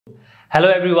Hello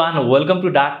everyone, welcome to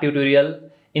Dart tutorial.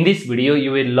 In this video,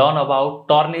 you will learn about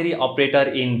ternary operator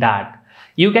in Dart.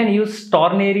 You can use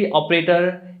ternary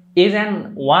operator as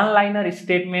an one-liner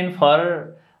statement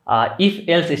for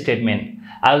if-else statement.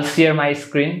 I will share my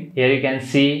screen. Here you can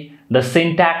see the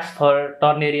syntax for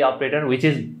ternary operator, which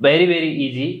is very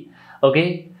easy.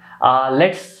 Okay,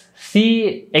 let's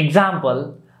see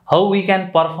example how we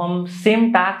can perform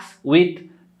same task with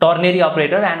ternary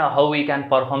operator and how we can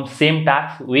perform same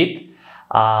task with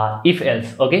if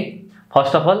else. Okay,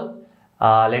 first of all,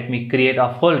 let me create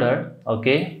a folder.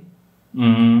 Okay,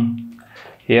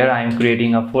 here I am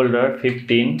creating a folder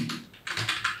 15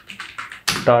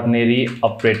 ternary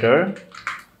operator,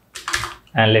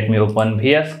 and let me open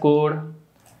VS Code.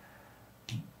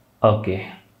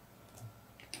 Okay,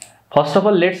 first of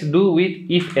all, let's do with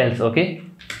if else. Okay,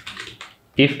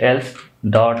 if else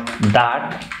dot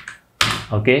Dart.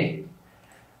 Okay,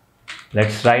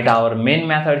 let's write our main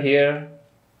method here,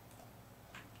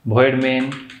 void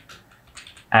main,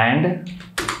 and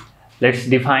let's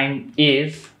define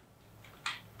age.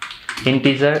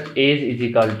 Integer age is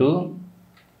equal to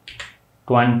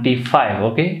 25.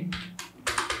 Okay,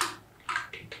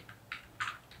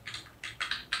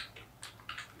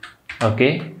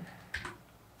 okay,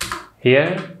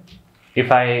 here if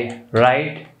I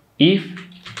write if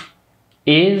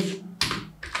age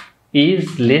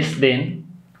is less than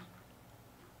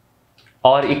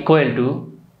or equal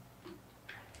to,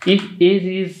 if age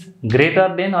is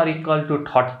greater than or equal to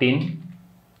 13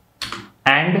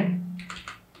 and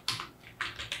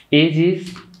age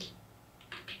is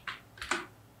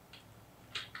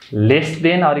less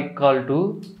than or equal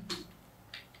to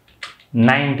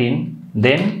 19,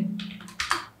 then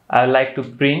I would like to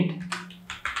print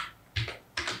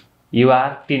you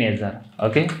are teenager.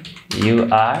 Okay, you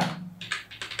are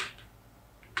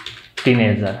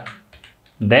teenager.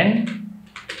 Then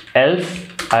else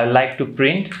I would like to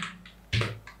print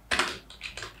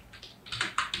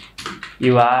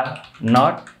you are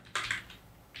not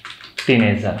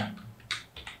teenager.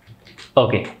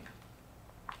 Okay,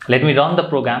 let me run the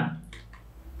program.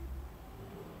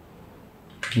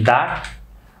 That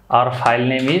our file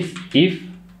name is if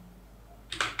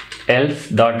else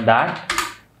dot Dart.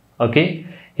 Okay,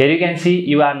 here you can see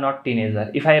you are not teenager.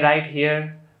 If I write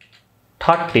here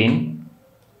 13,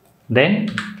 then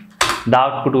the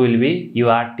output will be you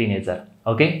are teenager.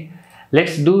 Okay,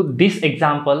 let's do this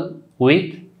example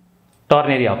with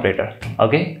ternary operator.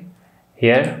 Okay,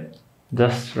 here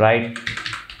just write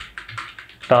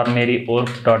ternary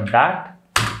org.Dart,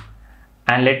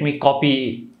 and let me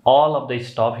copy all of the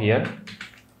stuff here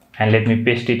and let me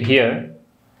paste it here.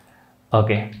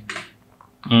 Okay,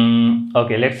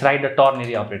 okay, let's write the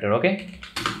ternary operator. Okay,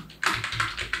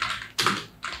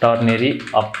 ternary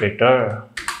operator.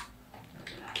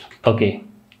 Okay,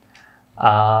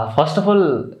 first of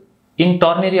all, in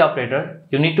ternary operator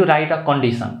you need to write a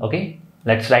condition. Okay,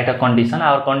 let's write a condition.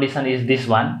 Our condition is this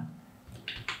one: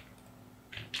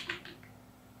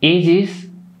 age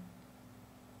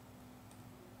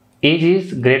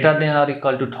is greater than or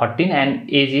equal to 13 and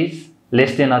age is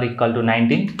less than or equal to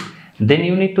 19. Then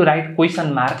you need to write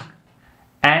question mark,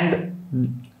 and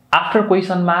after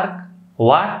question mark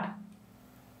what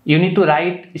you need to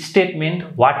write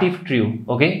statement what if true.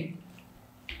 Okay,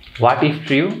 what if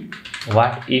true,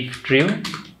 what if true,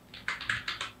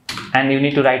 and you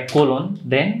need to write colon,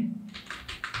 then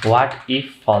what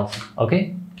if false.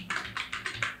 Okay,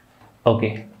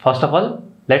 okay, first of all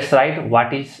let's write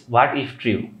what if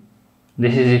true.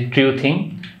 This is a true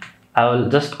thing. I will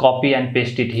just copy and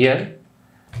paste it here.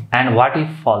 And what if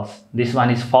false, this one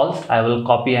is false. I will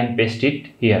copy and paste it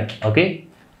here. Okay,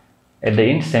 at the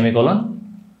end semicolon.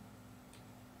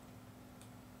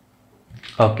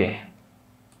 Okay,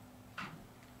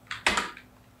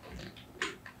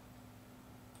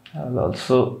 I will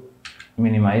also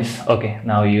minimize. Okay,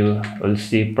 now you will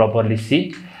see properly.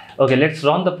 See, okay, let's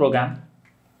run the program.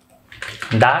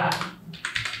 That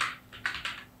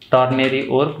ternary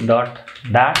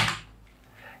org.Dart.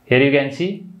 Here you can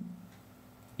see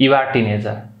you are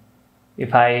teenager.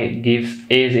 If I give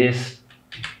age is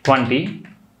 20,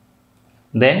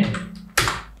 then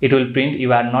it will print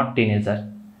you are not teenager.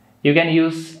 You can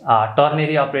use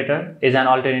ternary operator as an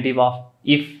alternative of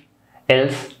if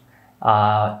else.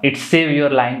 It saves your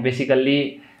line.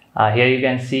 Basically here you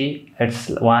can see it's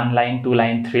 1 line, 2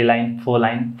 line, 3 line, 4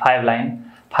 line, 5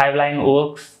 line. 5 line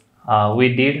works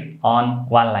we did on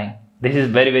 1 line. This is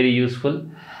very useful.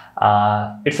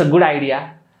 It's a good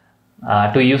idea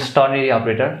to use ternary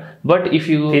operator, but if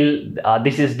you feel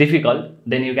this is difficult,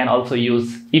 then you can also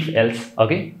use if else.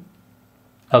 Okay,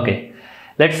 okay,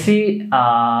 let's see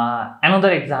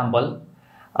another example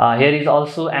Here is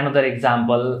also another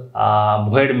example,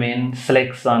 void main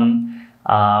selection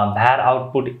var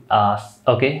output.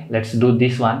 Okay, let's do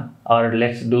this one, or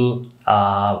let's do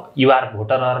you are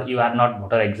voter or you are not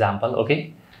voter example.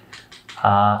 Okay,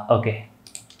 okay,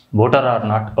 voter or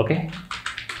not. Okay,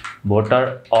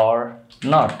 voter or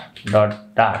not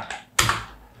dot that.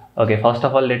 Okay, first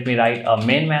of all, let me write a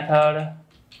main method,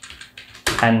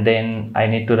 and then I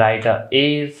need to write a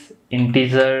age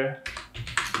integer.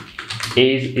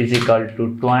 Age is equal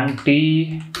to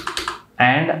 20,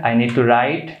 and I need to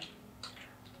write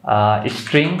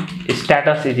string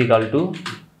status is equal to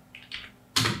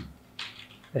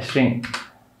string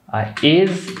age.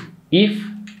 If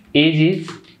age is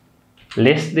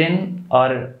less than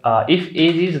or if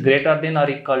age is greater than or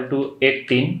equal to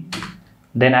 18,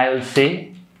 then I will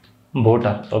say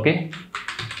voter. Okay,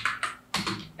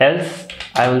 else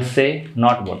I will say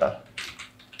not voter.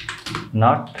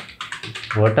 Not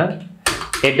voter.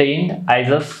 At the end, I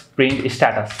just print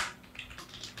status.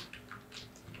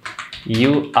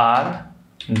 You are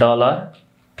dollar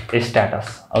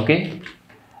status. Okay,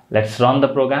 let's run the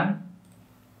program.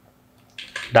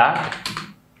 That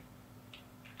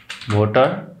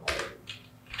voter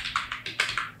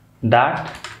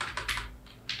that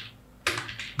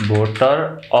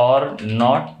voter or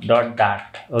not dot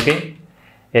that. Okay,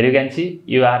 here you can see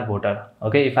you are voter.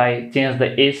 Okay, if I change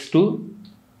the age to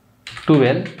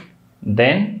 12,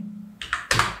 then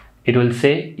it will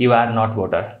say you are not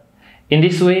voter. In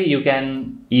this way you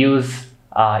can use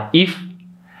if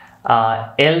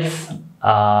else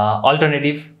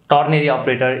alternative ternary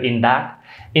operator in that.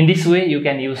 In this way you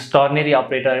can use ternary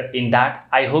operator in that.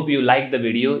 I hope you like the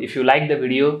video. If you like the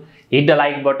video, hit the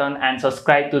like button and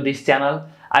subscribe to this channel.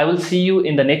 I will see you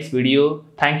in the next video.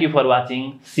 Thank you for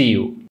watching. See you.